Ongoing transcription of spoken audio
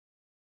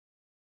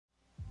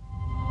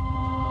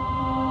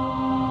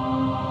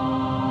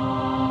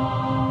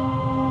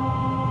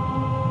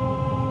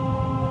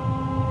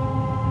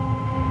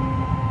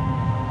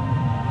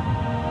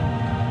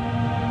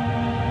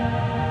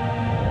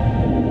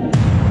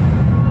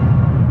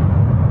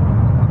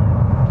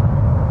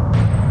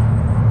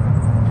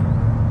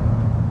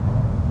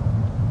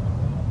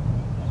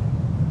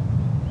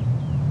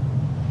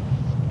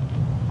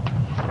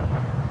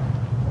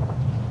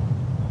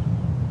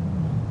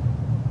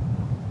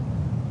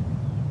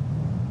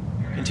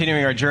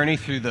continuing our journey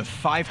through the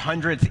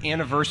 500th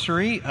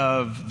anniversary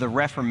of the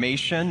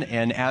Reformation.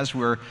 And as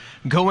we're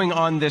going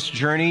on this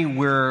journey,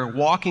 we're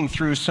walking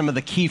through some of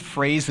the key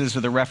phrases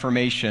of the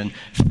Reformation: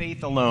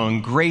 faith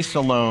alone, grace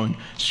alone,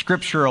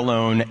 Scripture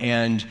alone,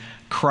 and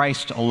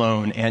Christ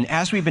alone. And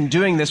as we've been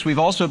doing this, we've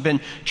also been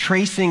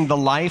tracing the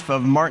life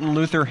of Martin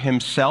Luther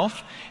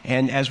himself.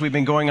 And as we've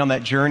been going on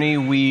that journey,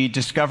 we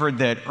discovered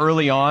that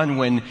early on,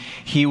 when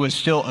he was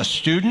still a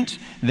student,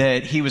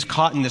 that he was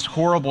caught in this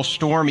horrible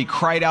storm. He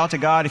cried out to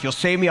God, "If you'll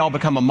save me, I'll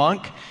become a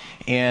monk."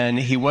 And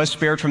he was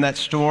spared from that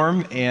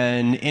storm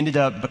and ended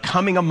up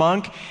becoming a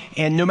monk.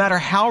 And no matter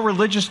how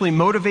religiously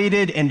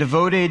motivated and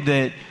devoted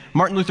that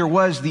Martin Luther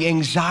was, the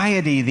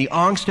anxiety, the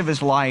angst of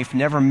his life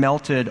never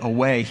melted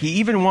away. He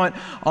even went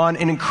on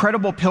an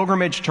incredible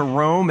pilgrimage to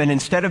Rome, and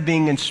instead of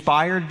being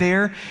inspired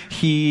there,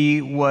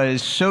 he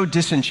was so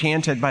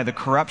disenchanted by the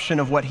corruption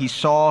of what he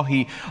saw,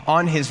 he,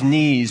 on his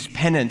knees,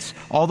 penance,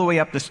 all the way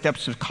up the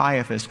steps of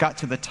Caiaphas, got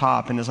to the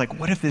top and is like,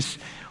 what if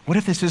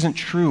this isn't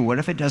true? What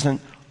if it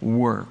doesn't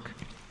work?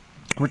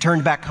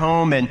 Returned back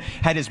home and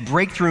had his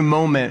breakthrough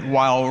moment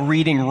while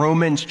reading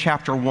Romans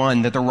chapter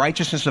 1, that the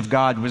righteousness of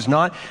God was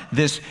not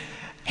this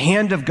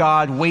hand of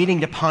God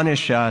waiting to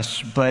punish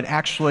us, but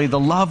actually the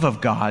love of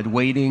God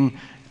waiting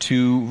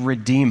to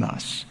redeem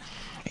us.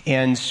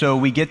 And so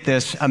we get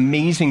this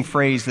amazing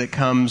phrase that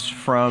comes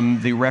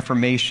from the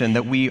Reformation,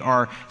 that we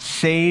are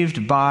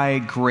saved by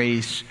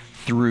grace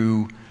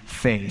through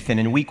faith. And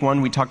in week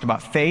 1, we talked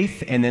about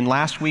faith. And then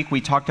last week,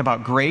 we talked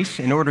about grace.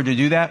 In order to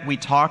do that, we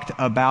talked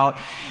about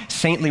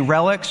saintly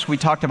relics. We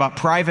talked about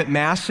private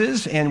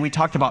masses. And we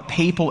talked about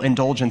papal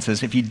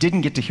indulgences. If you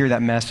didn't get to hear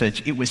that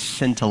message, it was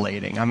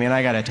scintillating. I mean,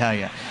 I got to tell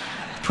you,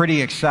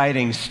 pretty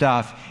exciting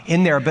stuff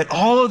in there. But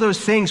all of those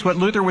things, what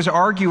Luther was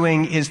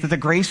arguing is that the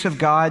grace of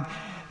God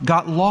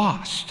got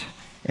lost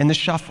in the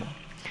shuffle.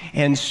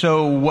 And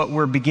so what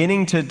we're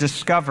beginning to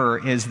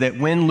discover is that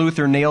when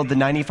Luther nailed the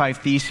 95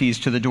 Theses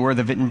to the door of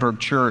the Wittenberg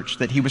Church,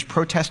 that he was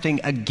protesting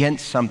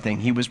against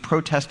something. He was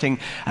protesting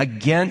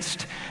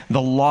against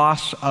the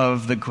loss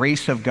of the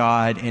grace of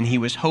God, and he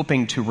was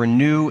hoping to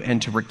renew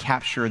and to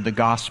recapture the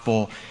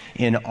gospel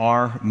in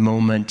our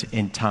moment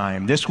in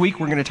time. This week,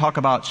 we're going to talk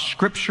about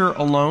Scripture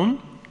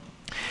alone.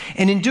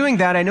 And in doing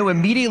that, I know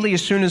immediately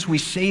as soon as we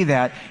say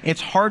that, it's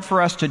hard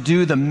for us to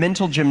do the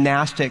mental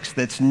gymnastics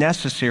that's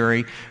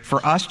necessary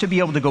for us to be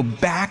able to go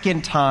back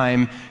in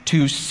time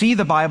to see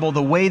the Bible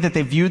the way that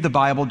they viewed the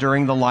Bible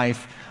during the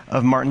life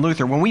of Martin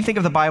Luther. When we think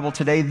of the Bible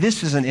today,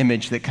 this is an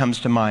image that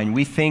comes to mind.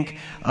 We think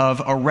of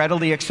a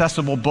readily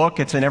accessible book.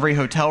 It's in every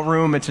hotel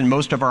room. It's in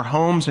most of our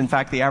homes. In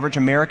fact, the average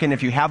American,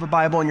 if you have a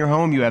Bible in your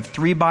home, you have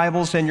 3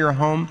 Bibles in your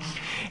home.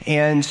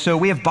 And so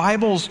we have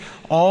Bibles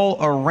all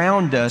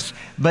around us.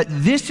 But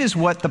this is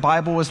what the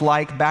Bible was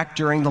like back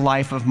during the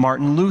life of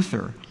Martin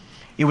Luther.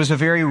 It was a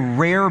very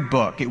rare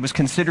book. It was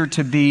considered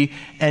to be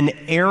an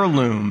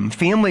heirloom.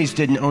 Families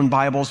didn't own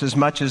Bibles as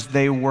much as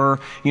they were,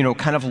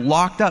 kind of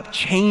locked up,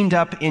 chained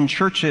up in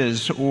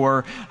churches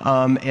or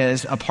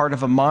as a part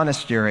of a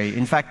monastery.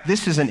 In fact,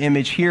 this is an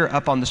image here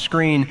up on the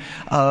screen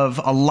of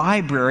a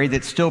library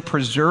that still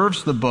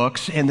preserves the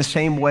books in the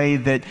same way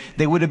that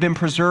they would have been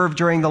preserved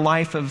during the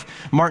life of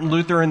Martin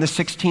Luther in the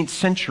 16th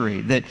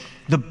century, that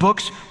the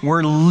books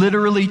were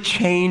literally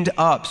chained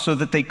up so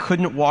that they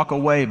couldn't walk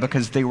away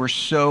because they were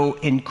so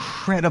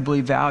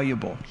incredibly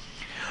valuable.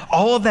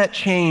 All of that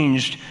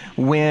changed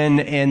when,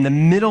 in the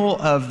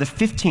middle of the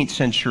 15th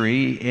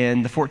century,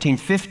 in the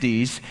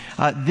 1450s,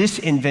 this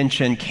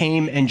invention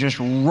came and just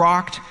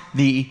rocked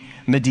the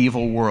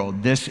medieval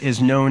world. This is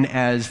known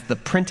as the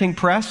printing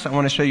press. I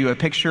want to show you a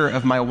picture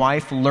of my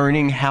wife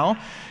learning how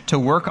to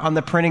work on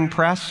the printing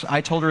press.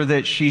 I told her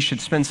that she should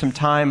spend some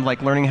time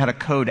learning how to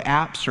code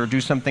apps or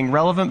do something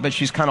relevant, but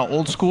she's kind of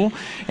old school,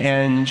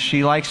 and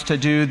she likes to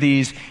do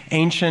these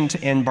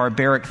ancient and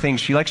barbaric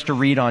things. She likes to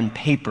read on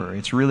paper.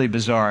 It's really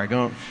bizarre.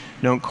 I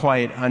don't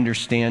quite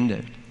understand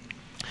it.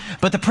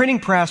 But the printing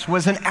press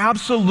was an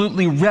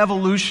absolutely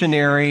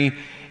revolutionary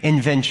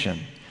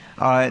invention.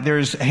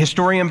 There's a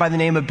historian by the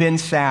name of Ben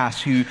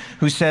Sass who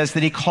says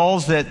that he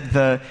calls it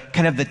the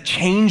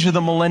change of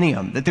the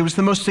millennium, that there was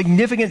the most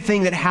significant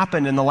thing that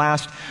happened in the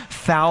last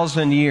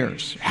 1,000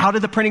 years. How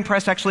did the printing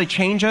press actually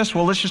change us?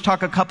 Well, let's just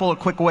talk a couple of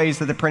quick ways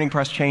that the printing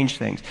press changed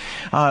things.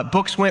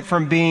 Books went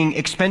from being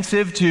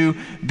expensive to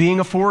being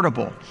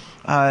affordable.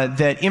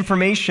 That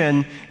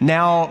information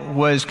now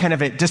was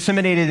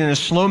disseminated in a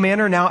slow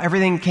manner. Now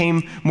everything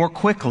came more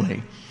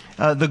quickly.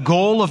 The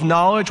goal of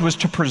knowledge was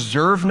to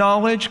preserve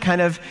knowledge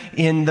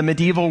in the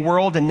medieval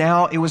world, and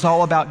now it was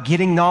all about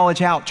getting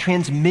knowledge out,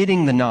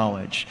 transmitting the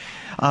knowledge.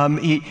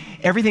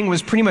 Everything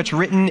was pretty much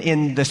written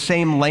in the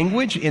same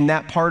language in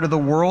that part of the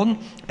world.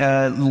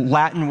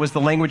 Latin was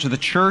the language of the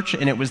church,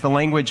 and it was the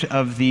language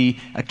of the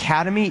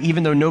academy.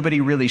 Even though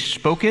nobody really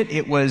spoke it,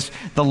 it was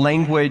the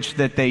language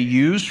that they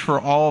used for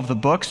all of the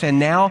books. And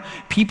now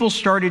people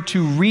started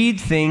to read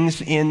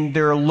things in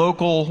their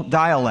local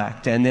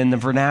dialect and in the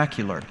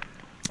vernacular.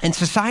 And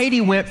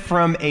society went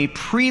from a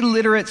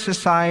pre-literate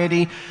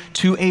society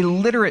to a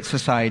literate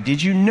society.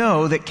 Did you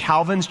know that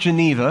Calvin's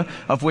Geneva,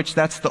 of which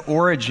that's the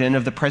origin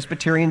of the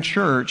Presbyterian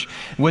Church,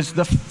 was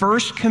the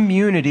first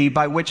community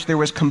by which there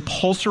was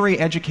compulsory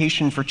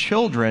education for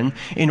children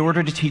in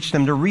order to teach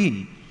them to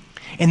read?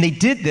 And they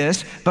did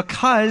this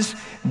because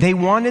they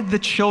wanted the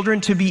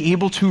children to be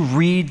able to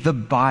read the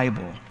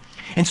Bible.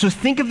 And so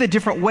think of the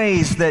different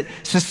ways that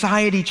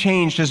society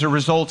changed as a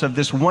result of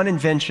this one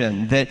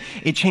invention, that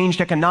it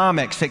changed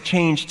economics, it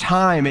changed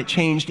time, it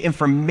changed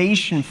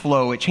information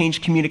flow, it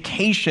changed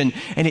communication,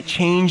 and it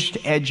changed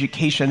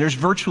education. There's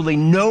virtually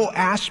no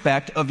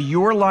aspect of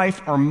your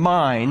life or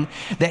mine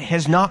that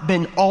has not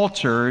been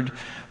altered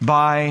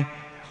by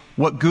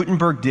what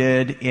Gutenberg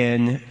did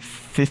in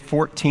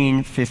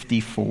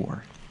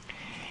 1454.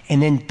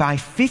 And then by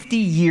 50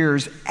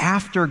 years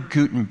after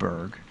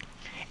Gutenberg,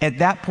 at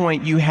that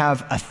point, you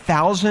have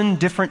 1,000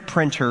 different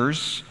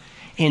printers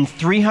in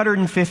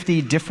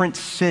 350 different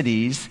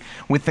cities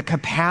with the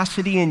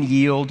capacity and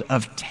yield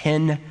of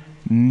 10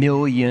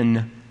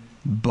 million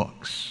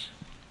books.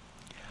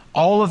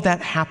 All of that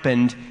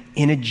happened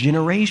in a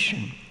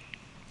generation.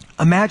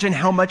 Imagine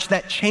how much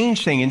that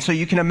changed things. And so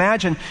you can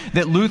imagine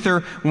that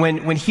Luther,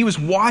 when he was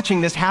watching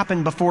this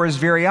happen before his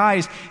very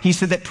eyes, he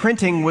said that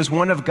printing was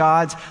one of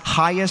God's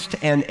highest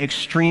and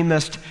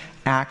extremist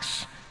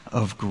acts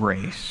of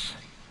grace.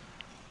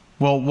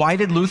 Well, why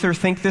did Luther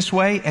think this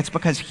way? It's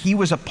because he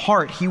was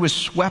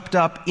swept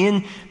up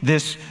in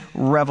this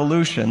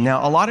revolution.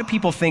 Now, a lot of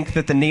people think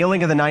that the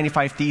nailing of the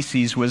 95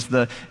 Theses was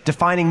the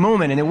defining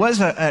moment, and it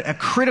was a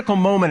critical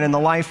moment in the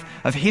life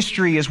of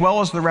history as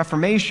well as the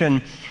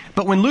Reformation.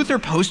 But when Luther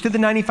posted the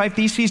 95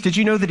 Theses, did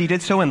you know that he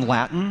did so in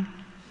Latin?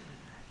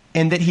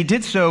 And that he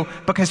did so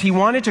because he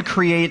wanted to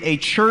create a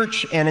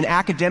church and an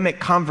academic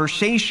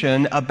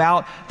conversation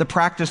about the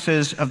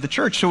practices of the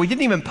church. So he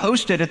didn't even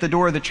post it at the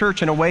door of the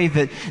church in a way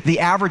that the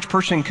average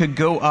person could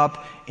go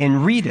up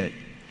and read it.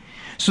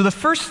 So the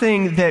first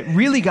thing that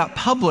really got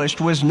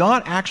published was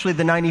not actually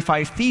the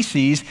 95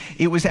 Theses,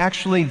 it was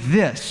actually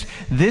this.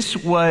 This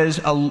was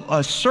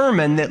a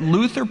sermon that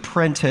Luther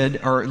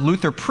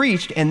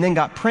preached and then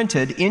got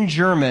printed in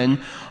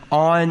German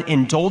on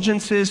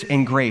indulgences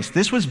and grace.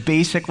 This was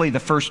basically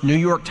the first New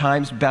York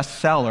Times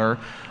bestseller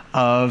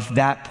of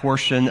that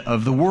portion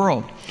of the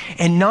world.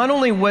 And not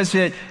only was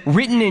it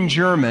written in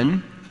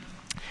German,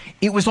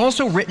 it was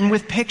also written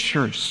with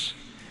pictures.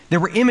 There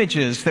were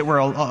images that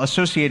were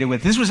associated with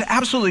it. This was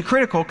absolutely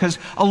critical because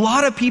a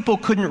lot of people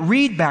couldn't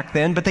read back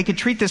then, but they could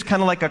treat this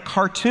kind of like a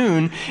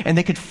cartoon and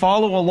they could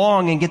follow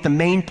along and get the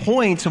main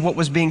points of what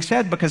was being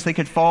said because they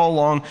could follow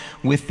along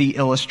with the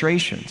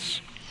illustrations.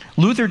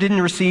 Luther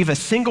didn't receive a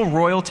single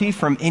royalty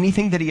from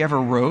anything that he ever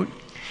wrote.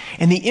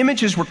 And the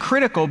images were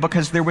critical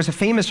because there was a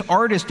famous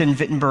artist in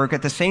Wittenberg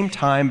at the same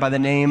time by the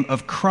name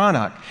of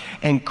Cranach.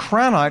 And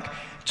Cranach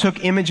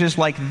took images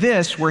like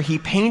this where he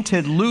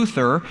painted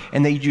Luther,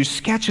 and they used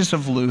sketches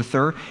of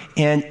Luther,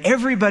 and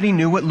everybody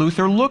knew what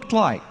Luther looked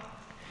like.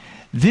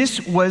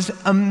 This was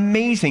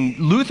amazing.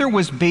 Luther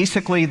was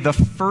basically the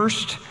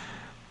first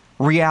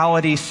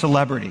reality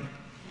celebrity.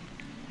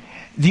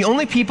 The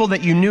only people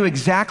that you knew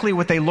exactly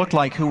what they looked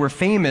like who were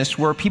famous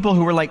were people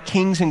who were like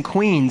kings and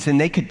queens, and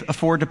they could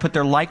afford to put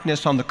their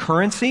likeness on the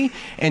currency.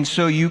 And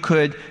so you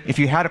could, if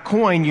you had a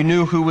coin, you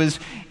knew who was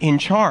in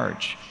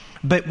charge.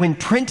 But when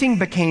printing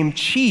became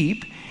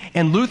cheap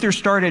and Luther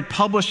started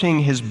publishing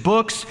his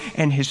books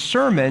and his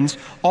sermons,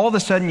 all of a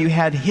sudden you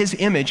had his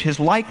image, his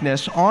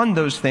likeness on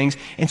those things.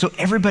 And so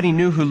everybody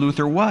knew who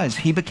Luther was.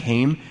 He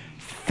became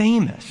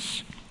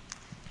famous.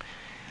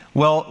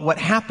 Well, what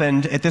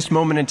happened at this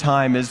moment in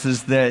time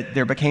is that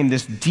there became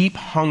this deep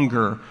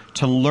hunger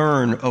to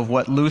learn of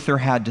what Luther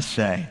had to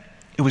say.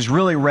 It was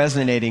really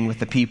resonating with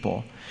the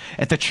people.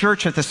 At the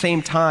church at the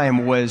same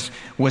time was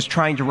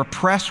trying to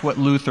repress what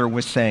Luther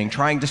was saying,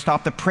 trying to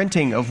stop the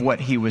printing of what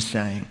he was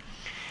saying.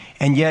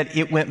 And yet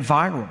it went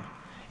viral,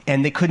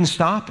 and they couldn't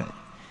stop it.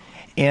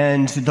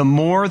 And the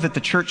more that the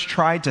church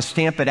tried to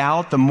stamp it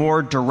out, the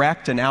more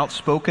direct and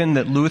outspoken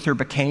that Luther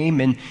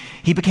became. And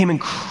he became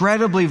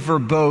incredibly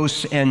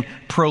verbose and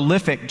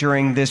prolific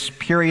during this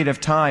period of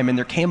time. And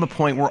there came a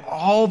point where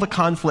all the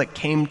conflict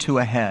came to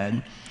a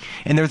head.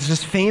 And there's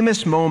this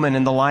famous moment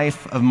in the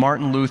life of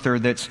Martin Luther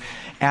that's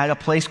at a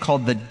place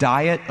called the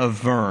Diet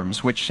of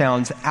Worms, which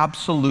sounds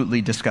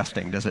absolutely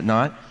disgusting, does it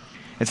not?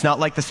 It's not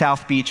like the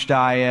South Beach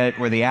diet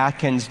or the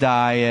Atkins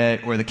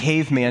diet or the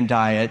caveman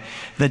diet.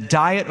 The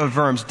Diet of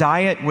Worms.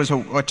 Diet was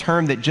a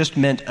term that just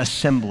meant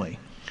assembly.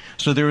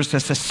 So there was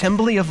this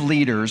assembly of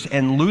leaders,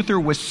 and Luther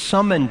was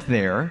summoned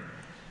there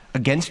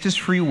against his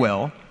free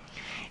will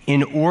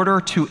in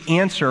order to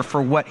answer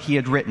for what he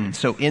had written.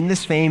 So in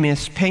this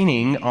famous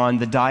painting on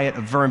the Diet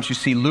of Worms, you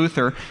see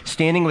Luther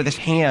standing with his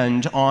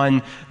hand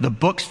on the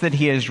books that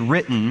he has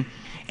written,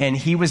 and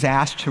he was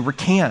asked to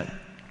recant.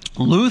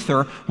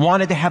 Luther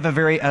wanted to have a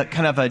very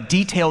kind of a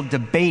detailed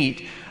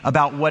debate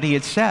about what he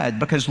had said,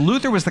 because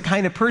Luther was the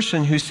kind of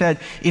person who said,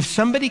 if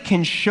somebody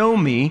can show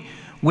me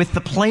with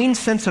the plain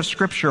sense of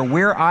Scripture,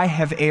 where I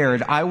have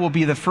erred, I will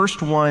be the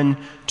first one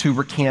to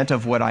recant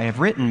of what I have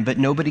written. But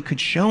nobody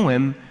could show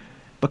him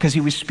because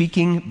he was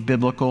speaking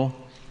biblical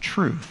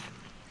truth.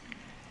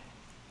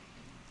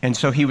 And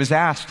so he was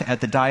asked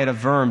at the Diet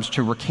of Worms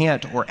to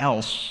recant or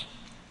else.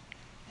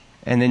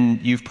 And then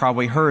you've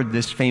probably heard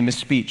this famous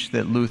speech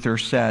that Luther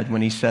said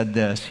when he said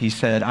this. He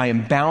said, "I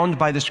am bound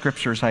by the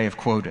Scriptures I have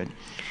quoted,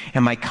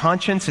 and my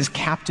conscience is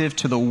captive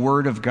to the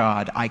Word of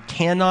God. I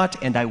cannot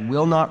and I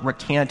will not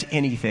recant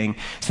anything,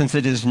 since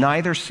it is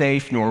neither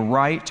safe nor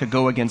right to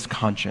go against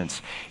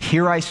conscience.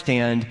 Here I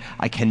stand.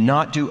 I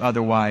cannot do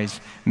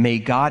otherwise. May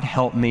God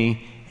help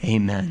me.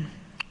 Amen."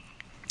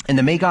 And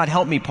the "may God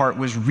help me" part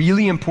was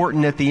really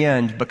important at the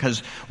end, because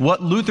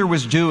what Luther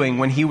was doing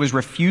when he was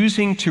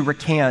refusing to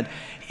recant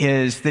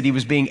is that he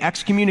was being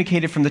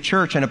excommunicated from the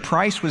church, and a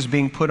price was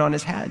being put on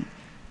his head.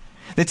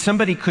 That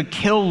somebody could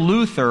kill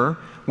Luther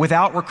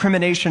without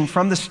recrimination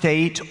from the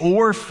state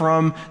or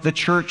from the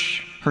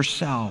church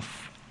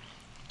herself.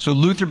 So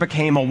Luther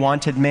became a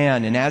wanted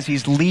man, and as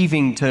he's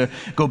leaving to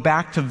go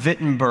back to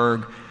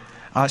Wittenberg,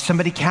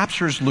 somebody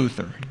captures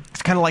Luther.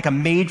 It's kind of like a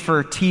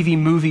made-for-TV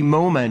movie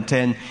moment,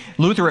 and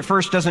Luther at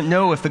first doesn't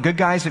know if the good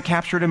guys have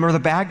captured him or the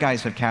bad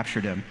guys have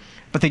captured him.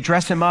 But they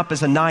dress him up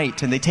as a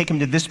knight, and they take him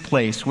to this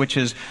place, which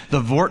is the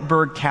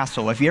Wartburg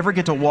Castle. If you ever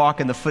get to walk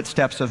in the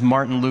footsteps of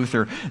Martin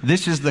Luther,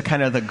 this is the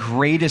kind of the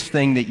greatest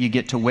thing that you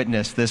get to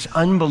witness, this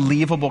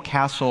unbelievable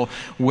castle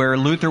where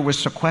Luther was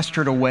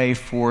sequestered away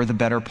for the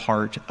better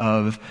part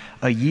of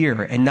a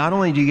year. And not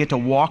only do you get to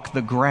walk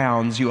the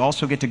grounds, you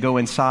also get to go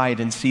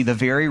inside and see the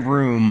very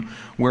room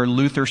where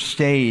Luther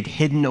stayed,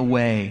 hidden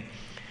away,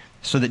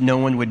 so that no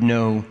one would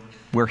know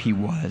where he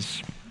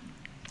was.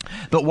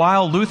 But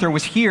while Luther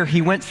was here,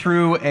 he went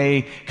through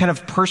a kind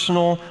of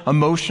personal,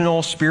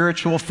 emotional,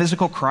 spiritual,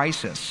 physical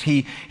crisis.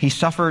 He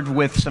suffered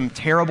with some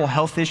terrible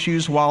health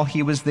issues while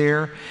he was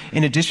there.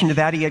 In addition to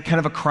that, he had kind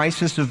of a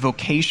crisis of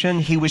vocation.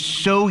 He was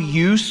so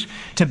used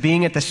to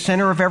being at the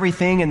center of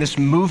everything in this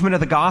movement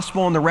of the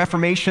gospel and the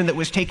Reformation that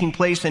was taking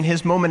place in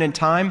his moment in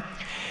time.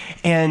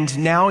 And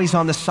now he's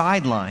on the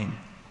sideline.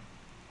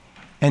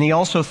 And he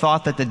also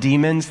thought that the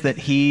demons that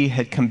he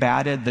had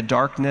combated, the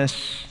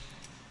darkness,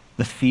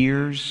 the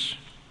fears,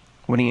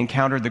 when he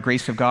encountered the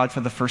grace of God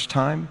for the first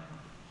time,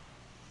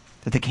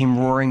 that they came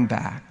roaring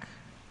back.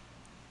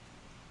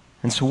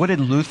 And so what did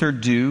Luther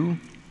do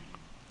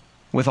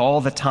with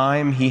all the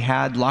time he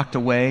had locked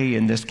away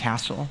in this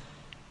castle?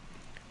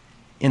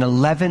 In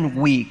 11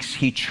 weeks,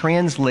 he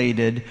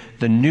translated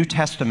the New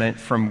Testament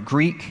from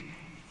Greek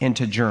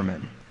into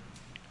German.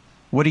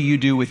 What do you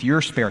do with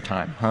your spare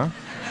time, huh?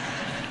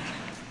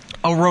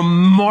 A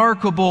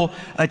remarkable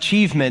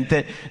achievement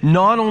that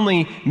not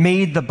only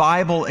made the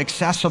Bible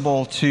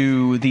accessible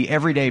to the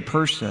everyday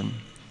person,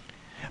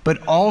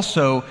 but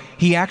also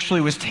he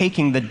actually was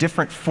taking the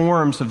different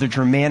forms of the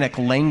Germanic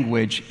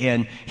language,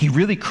 and he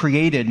really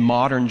created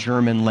modern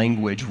German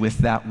language with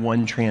that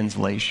one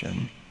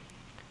translation.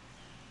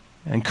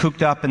 And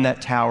cooped up in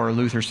that tower,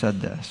 Luther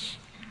said this: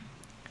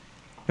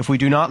 "If we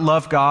do not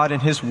love God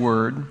and His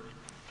Word,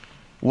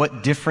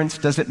 what difference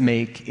does it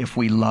make if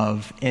we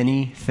love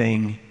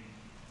anything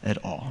at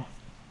all?"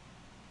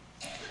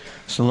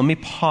 So let me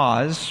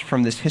pause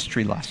from this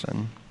history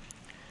lesson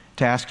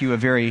to ask you a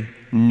very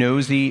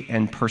nosy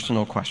and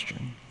personal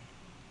question.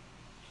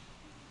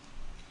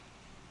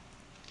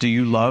 Do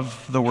you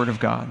love the Word of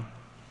God?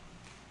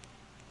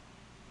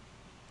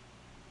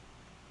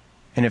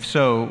 And if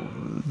so,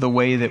 the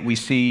way that we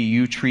see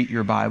you treat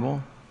your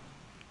Bible,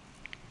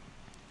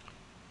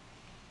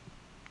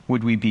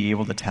 would we be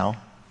able to tell?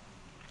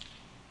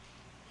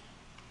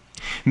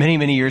 Many,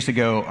 many years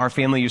ago, our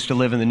family used to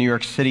live in the New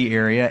York City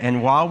area,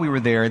 and while we were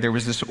there, there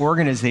was this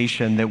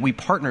organization that we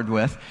partnered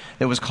with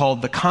that was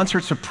called the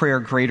Concerts of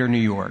Prayer Greater New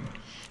York.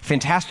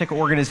 Fantastic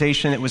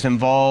organization that was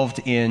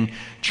involved in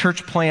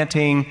church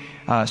planting,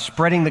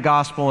 spreading the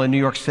gospel in New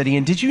York City.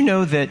 And did you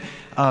know that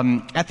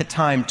at the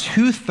time,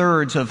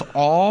 2/3 of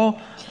all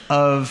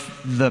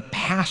of the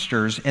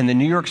pastors in the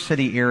New York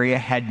City area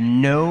had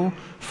no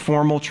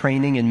formal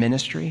training in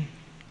ministry?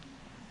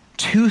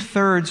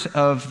 2/3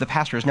 of the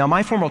pastors. Now,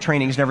 my formal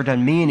training has never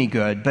done me any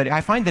good, but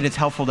I find that it's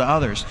helpful to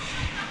others.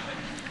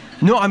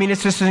 No, I mean,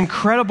 it's just an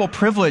incredible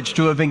privilege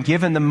to have been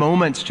given the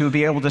moments to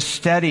be able to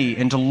study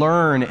and to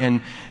learn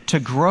and to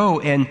grow.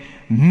 And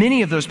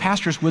many of those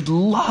pastors would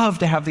love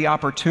to have the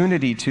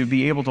opportunity to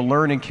be able to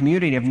learn in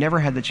community and have never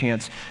had the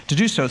chance to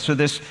do so. So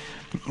this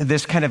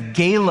kind of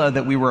gala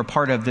that we were a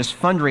part of, this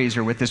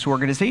fundraiser with this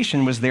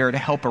organization, was there to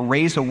help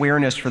raise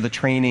awareness for the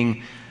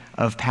training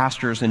of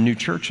pastors in new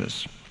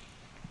churches.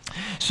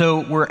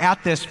 So we're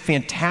at this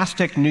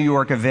fantastic New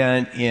York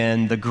event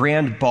in the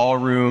grand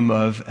ballroom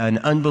of an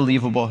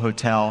unbelievable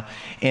hotel,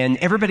 and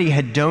everybody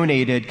had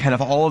donated kind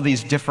of all of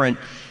these different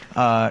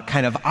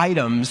kind of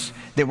items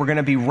that were going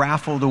to be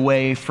raffled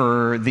away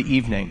for the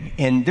evening.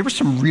 And there was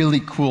some really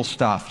cool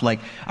stuff, like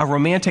a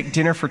romantic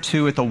dinner for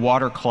two at the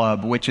Water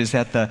Club, which is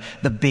at the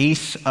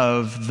base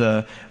of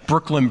the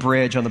Brooklyn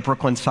Bridge on the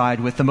Brooklyn side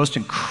with the most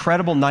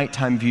incredible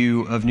nighttime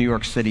view of New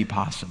York City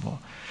possible.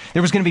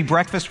 There was going to be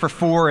breakfast for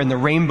 4 in the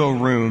Rainbow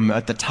Room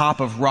at the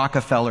top of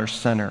Rockefeller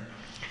Center.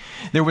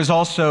 There was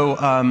also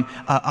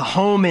a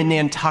home in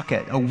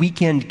Nantucket, a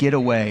weekend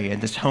getaway in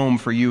this home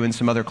for you and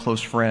some other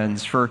close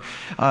friends.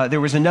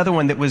 There was another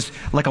one that was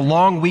like a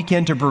long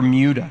weekend to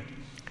Bermuda.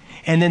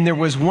 And then there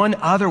was one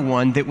other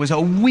one that was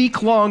a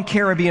week-long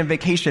Caribbean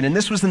vacation, and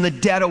this was in the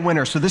dead of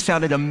winter, so this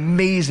sounded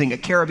amazing, a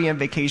Caribbean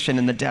vacation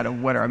in the dead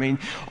of winter. I mean,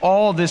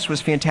 all this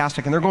was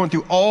fantastic, and they're going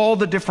through all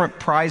the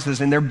different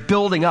prizes, and they're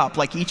building up,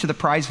 like each of the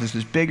prizes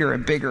is bigger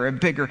and bigger and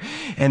bigger,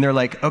 and they're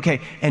like, okay,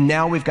 and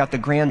now we've got the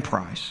grand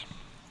prize.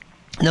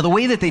 Now, the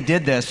way that they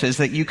did this is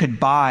that you could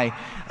buy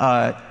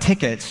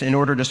tickets in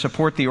order to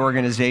support the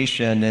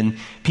organization, and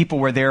people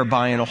were there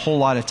buying a whole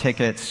lot of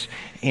tickets,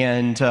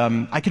 and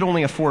I could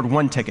only afford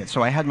one ticket,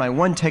 so I had my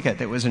one ticket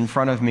that was in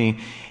front of me,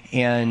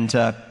 and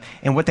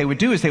what they would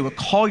do is they would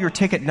call your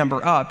ticket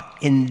number up,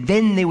 and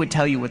then they would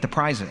tell you what the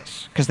prize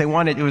is, because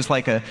it was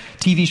like a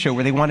TV show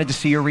where they wanted to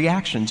see your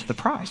reaction to the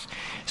prize.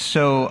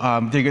 So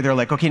they're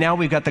like, okay, now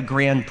we've got the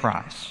grand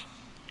prize,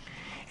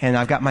 and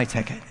I've got my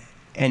ticket.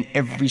 And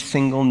every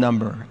single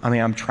number,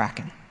 I'm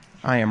tracking.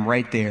 I am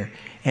right there.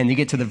 And you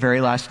get to the very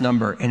last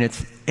number, and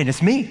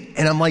it's me.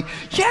 And I'm like,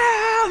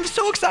 yeah, I'm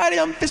so excited.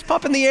 I'm fist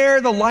pumping the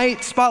air. The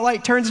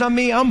spotlight turns on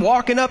me. I'm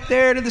walking up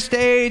there to the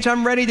stage.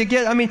 I'm ready to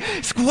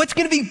what's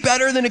going to be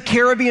better than a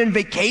Caribbean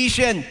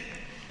vacation?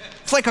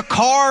 It's like a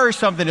car or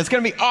something. It's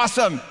going to be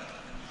awesome.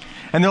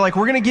 And they're like,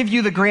 we're going to give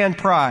you the grand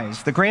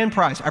prize. The grand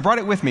prize. I brought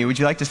it with me. Would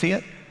you like to see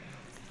it?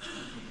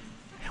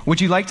 Would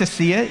you like to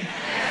see it?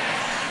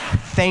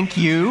 Thank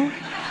you.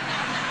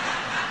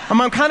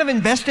 I'm kind of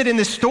invested in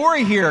this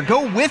story here.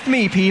 Go with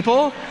me,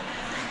 people.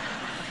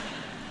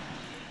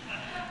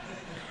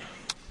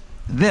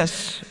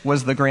 This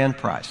was the grand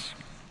prize.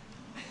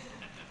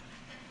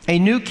 A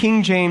New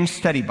King James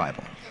Study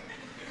Bible.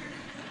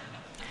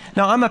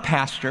 Now, I'm a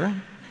pastor.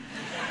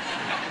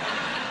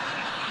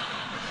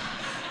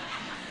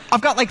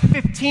 I've got like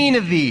 15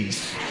 of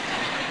these.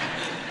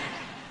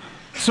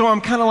 So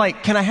I'm kind of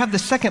like, can I have the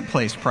second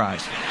place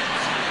prize?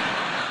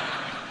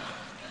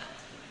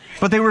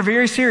 But they were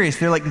very serious.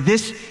 They're like,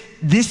 this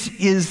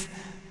is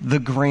the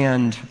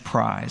grand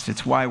prize.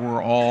 It's why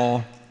we're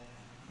all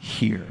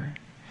here.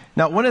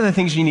 Now, one of the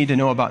things you need to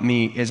know about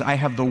me is I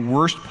have the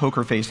worst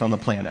poker face on the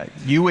planet.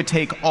 You would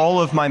take all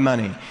of my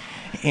money,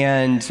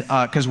 and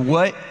because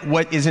what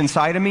is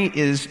inside of me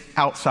is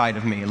outside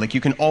of me. Like, you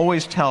can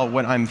always tell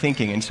what I'm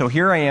thinking. And so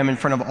here I am in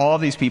front of all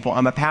of these people.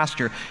 I'm a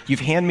pastor.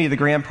 You've handed me the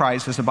grand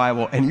prize as a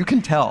Bible, and you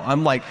can tell.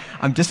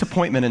 I'm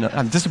disappointment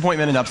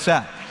and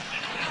upset.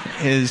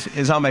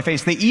 Is on my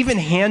face. They even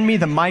hand me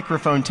the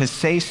microphone to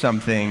say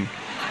something,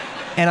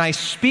 and I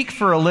speak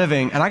for a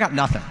living, and I got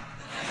nothing.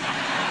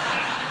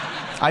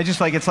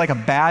 It's like a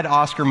bad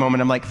Oscar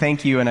moment. I'm like,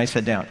 thank you, and I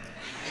sit down.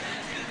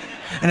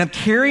 And I'm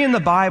carrying the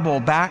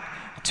Bible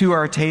back to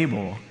our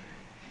table,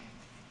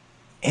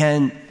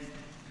 and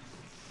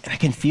I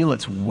can feel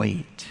its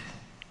weight.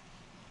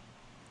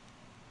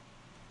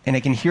 And I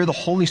can hear the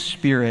Holy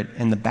Spirit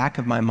in the back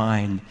of my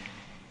mind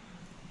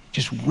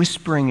just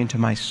whispering into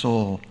my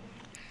soul,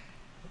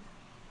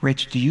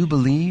 Rich, do you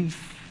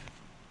believe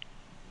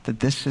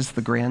that this is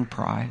the grand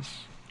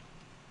prize?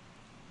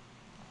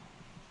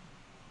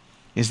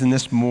 Isn't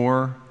this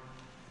more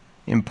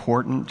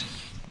important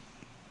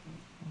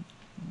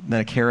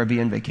than a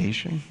Caribbean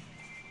vacation?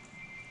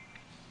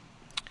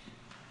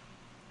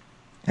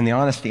 And the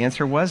honest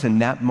answer was, in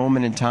that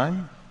moment in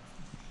time,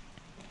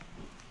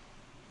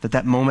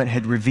 that moment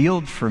had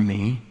revealed for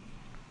me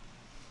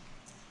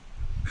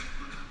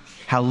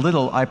how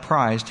little I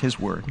prized His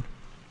word.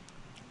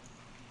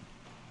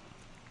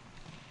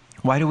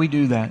 Why do we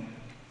do that?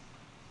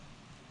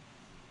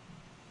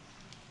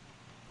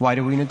 Why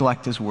do we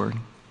neglect His word?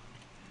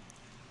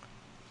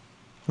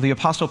 Well, the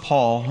Apostle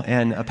Paul,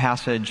 in a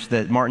passage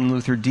that Martin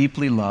Luther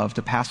deeply loved,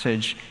 a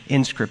passage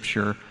in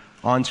Scripture,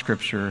 on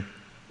Scripture,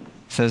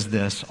 says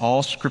this: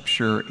 all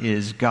Scripture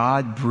is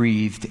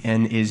God-breathed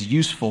and is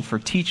useful for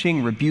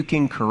teaching,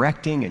 rebuking,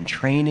 correcting, and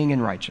training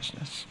in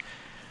righteousness,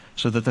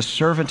 so that the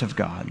servant of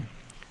God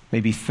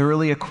may be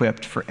thoroughly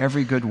equipped for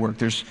every good work.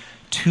 There's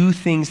two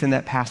things in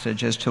that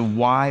passage as to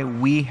why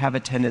we have a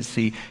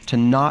tendency to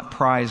not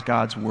prize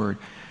God's word.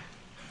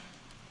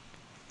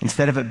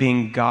 Instead of it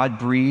being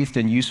God-breathed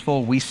and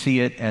useful, we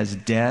see it as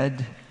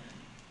dead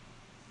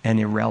and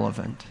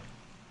irrelevant.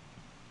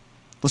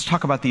 Let's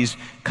talk about these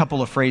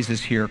couple of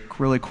phrases here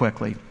really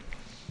quickly.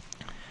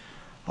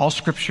 All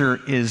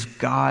Scripture is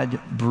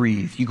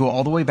God-breathed. You go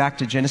all the way back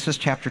to Genesis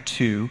chapter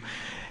 2.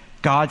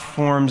 God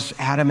forms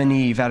Adam and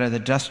Eve out of the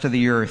dust of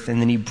the earth, and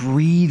then He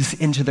breathes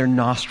into their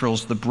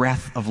nostrils the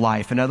breath of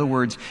life. In other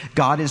words,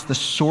 God is the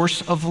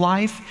source of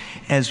life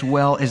as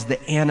well as the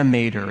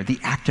animator, the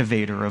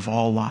activator of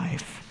all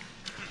life.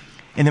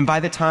 And then by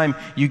the time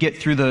you get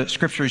through the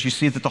scriptures, you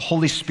see that the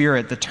Holy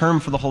Spirit, the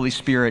term for the Holy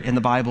Spirit in the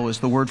Bible is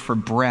the word for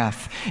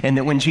breath. And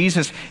that when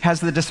Jesus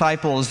has the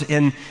disciples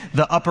in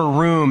the upper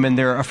room and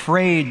they're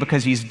afraid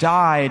because he's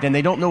died and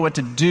they don't know what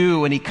to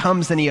do, and he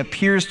comes and he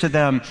appears to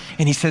them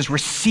and he says,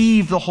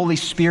 receive the Holy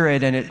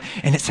Spirit. And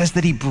it says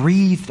that he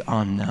breathed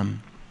on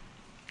them.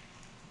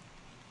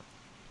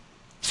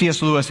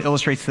 C.S. Lewis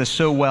illustrates this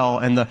so well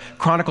in the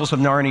Chronicles of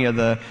Narnia,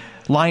 the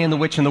Lion, the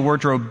Witch, and the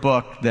Wardrobe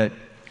book, that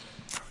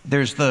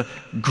there's the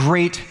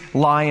great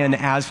lion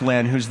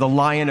Aslan, who's the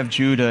Lion of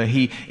Judah.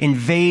 He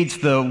invades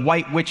the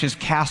White Witch's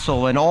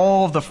castle, and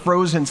all the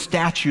frozen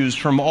statues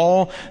from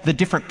all the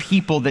different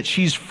people that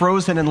she's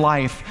frozen in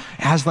life,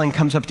 Aslan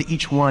comes up to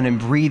each one and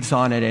breathes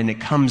on it, and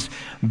it comes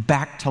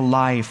back to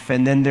life.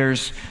 And then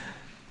there's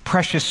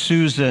precious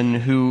Susan,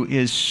 who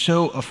is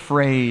so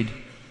afraid.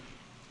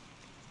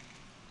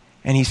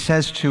 And he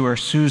says to her,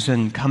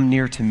 Susan, come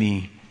near to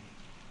me.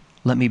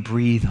 Let me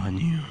breathe on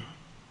you.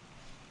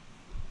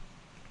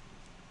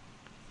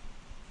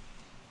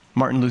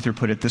 Martin Luther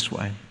put it this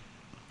way,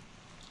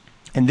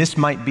 and this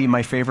might be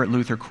my favorite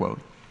Luther quote: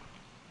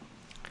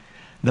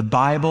 the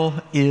Bible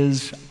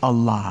is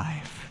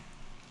alive.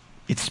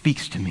 It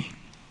speaks to me.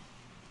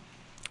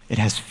 It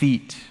has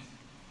feet.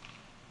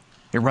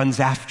 It runs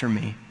after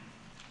me.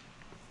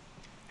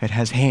 It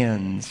has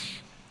hands.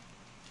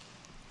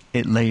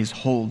 It lays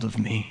hold of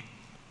me.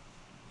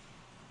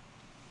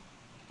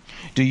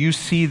 Do you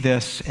see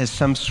this as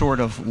some sort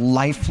of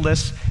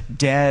lifeless,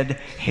 dead,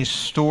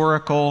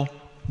 historical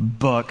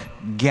book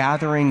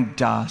gathering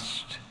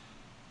dust?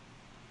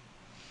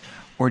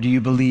 Or do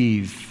you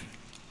believe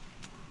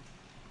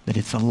that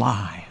it's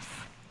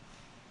alive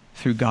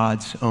through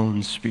God's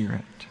own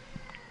Spirit?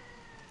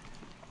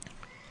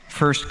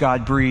 First,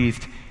 God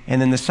breathed,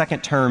 and then the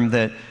second term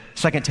that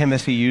 2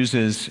 Timothy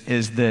uses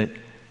is that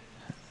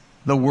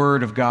the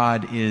Word of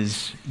God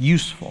is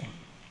useful.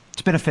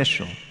 It's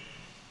beneficial.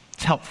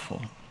 It's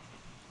helpful.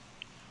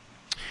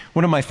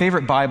 One of my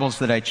favorite Bibles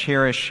that I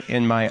cherish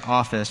in my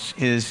office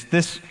is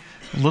this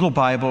little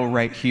Bible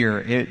right here.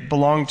 It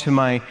belonged to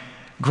my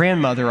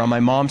grandmother on my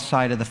mom's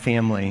side of the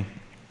family.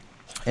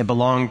 It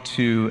belonged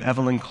to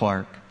Evelyn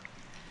Clark.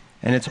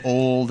 And it's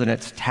old and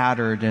it's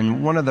tattered.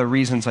 And one of the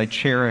reasons I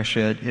cherish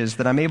it is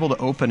that I'm able to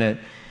open it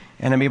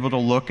and I'm able to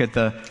look at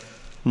the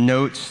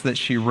notes that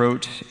she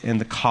wrote in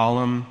the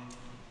column,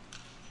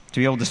 to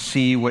be able to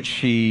see what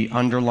she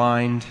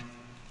underlined,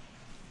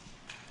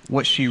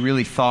 what she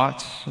really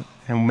thought,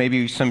 and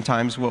maybe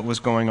sometimes what was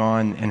going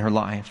on in her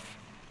life.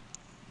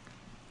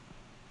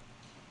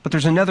 But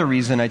there's another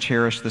reason I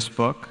cherish this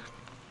book.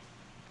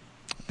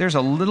 There's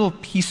a little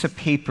piece of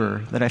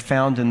paper that I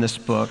found in this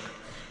book,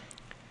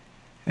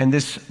 and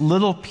this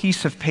little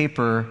piece of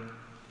paper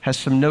has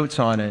some notes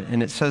on it,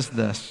 and it says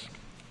this.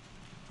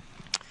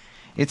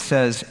 It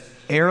says,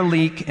 air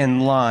leak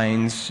and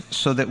lines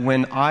so that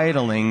when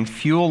idling,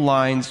 fuel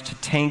lines to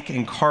tank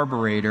and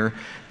carburetor,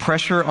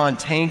 pressure on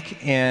tank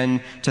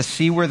and to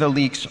see where the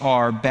leaks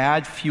are,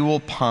 bad fuel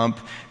pump,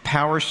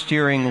 power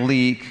steering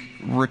leak,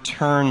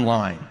 return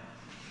line.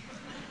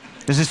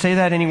 Does it say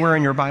that anywhere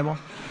in your Bible?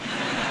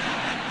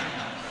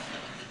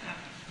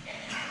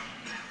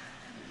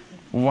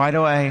 Why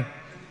do I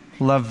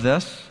love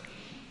this?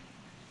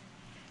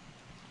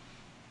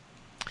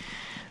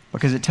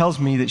 Because it tells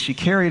me that she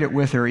carried it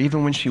with her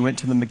even when she went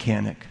to the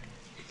mechanic.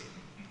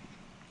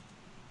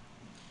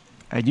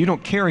 And you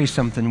don't carry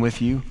something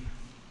with you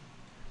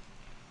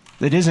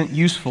that isn't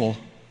useful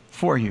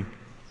for you.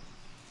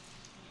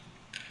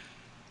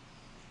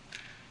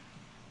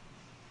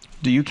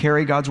 Do you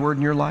carry God's Word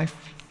in your life?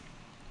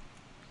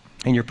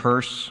 In your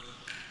purse?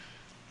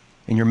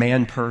 In your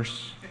man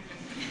purse?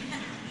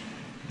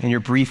 In your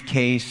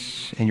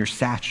briefcase? In your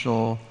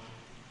satchel?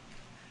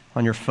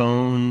 On your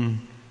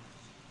phone?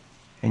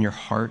 In your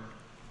heart?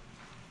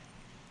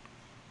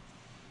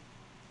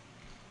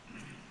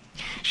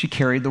 She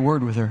carried the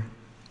Word with her.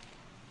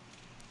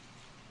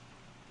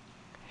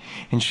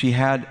 And she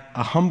had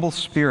a humble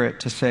spirit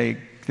to say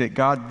that,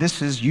 God,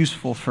 this is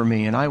useful for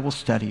me and I will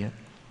study it.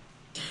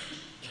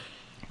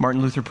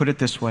 Martin Luther put it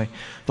this way: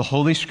 the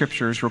Holy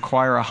Scriptures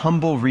require a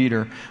humble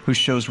reader who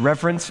shows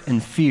reverence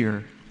and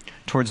fear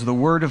towards the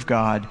Word of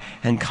God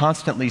and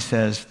constantly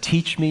says,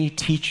 teach me,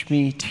 teach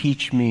me,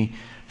 teach me,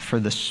 for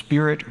the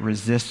Spirit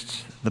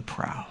resists the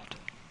proud.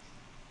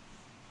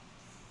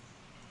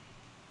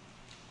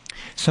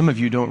 Some of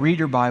you don't read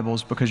your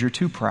Bibles because you're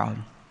too proud.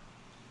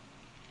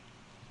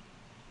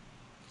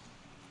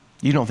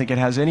 You don't think it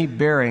has any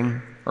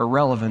bearing or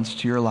relevance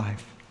to your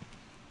life.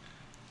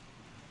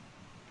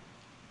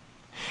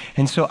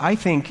 And so I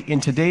think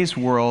in today's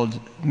world,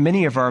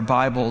 many of our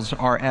Bibles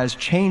are as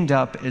chained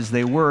up as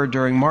they were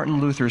during Martin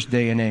Luther's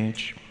day and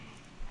age.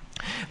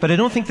 But I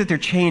don't think that they're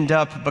chained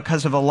up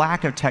because of a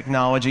lack of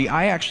technology.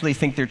 I actually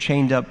think they're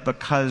chained up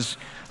because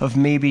of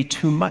maybe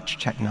too much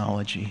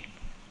technology.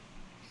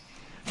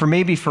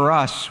 For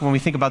us, when we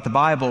think about the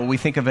Bible, we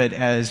think of it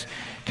as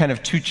kind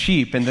of too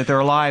cheap, and that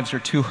their lives are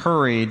too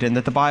hurried, and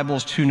that the Bible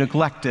is too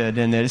neglected,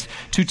 and that it's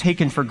too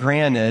taken for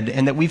granted,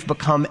 and that we've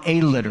become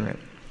illiterate.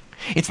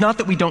 It's not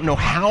that we don't know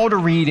how to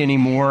read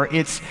anymore.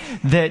 It's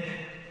that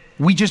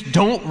we just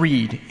don't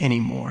read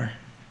anymore.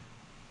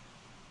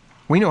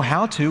 We know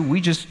how to, we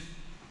just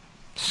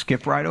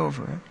skip right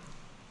over it.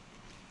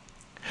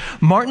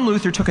 Martin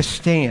Luther took a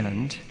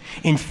stand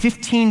in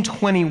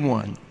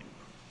 1521.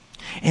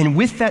 And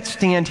with that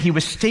stand, he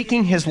was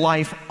staking his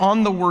life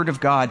on the Word of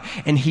God.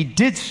 And he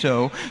did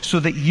so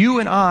that you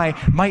and I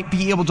might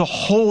be able to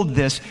hold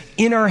this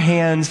in our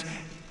hands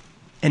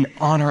and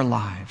on our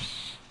lives.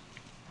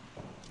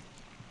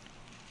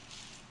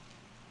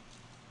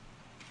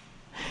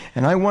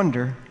 And I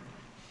wonder,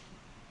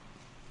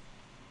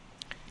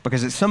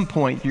 because at some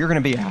point you're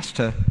going to be asked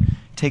to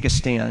take a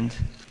stand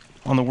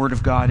on the Word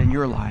of God in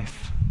your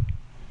life,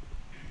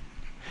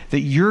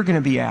 that you're going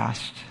to be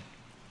asked,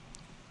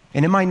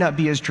 and it might not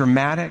be as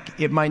dramatic,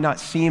 it might not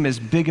seem as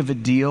big of a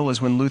deal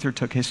as when Luther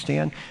took his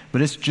stand,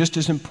 but it's just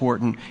as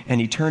important,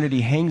 and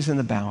eternity hangs in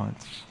the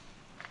balance.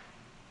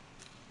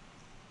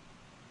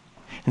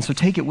 And so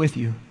take it with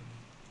you.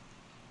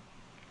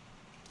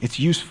 It's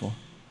useful.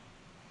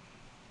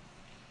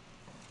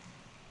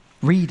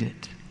 Read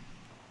it.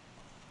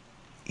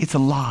 It's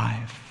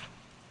alive.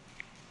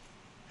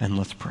 And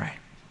let's pray.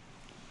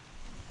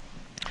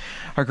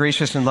 Our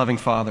gracious and loving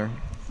Father,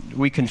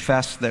 we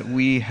confess that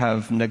we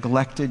have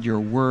neglected your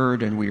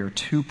word and we are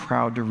too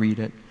proud to read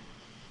it.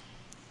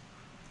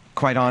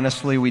 Quite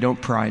honestly, we don't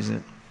prize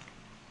it.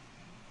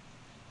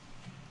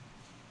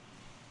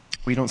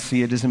 We don't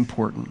see it as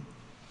important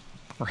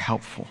or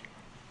helpful.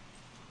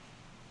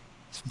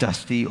 It's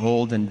dusty,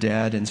 old, and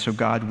dead, and so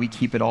God, we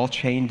keep it all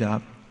chained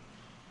up,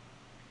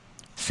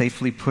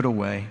 safely put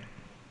away.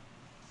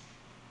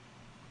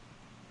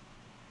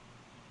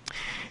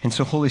 And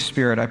so, Holy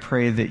Spirit, I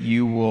pray that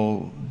you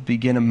will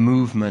begin a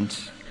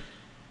movement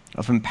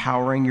of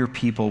empowering your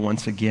people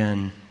once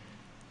again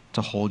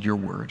to hold your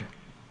word,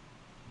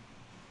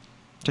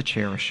 to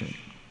cherish it,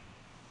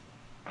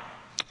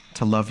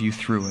 to love you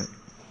through it.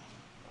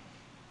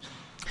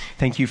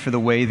 Thank you for the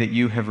way that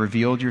you have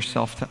revealed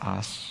yourself to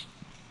us.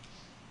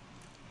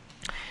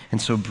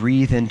 And so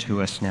breathe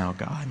into us now,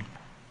 God.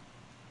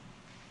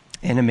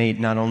 Animate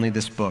not only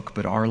this book,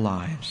 but our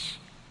lives,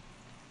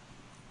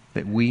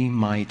 that we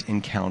might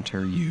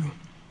encounter you.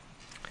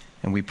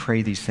 And we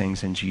pray these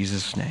things in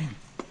Jesus' name.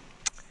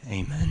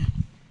 Amen.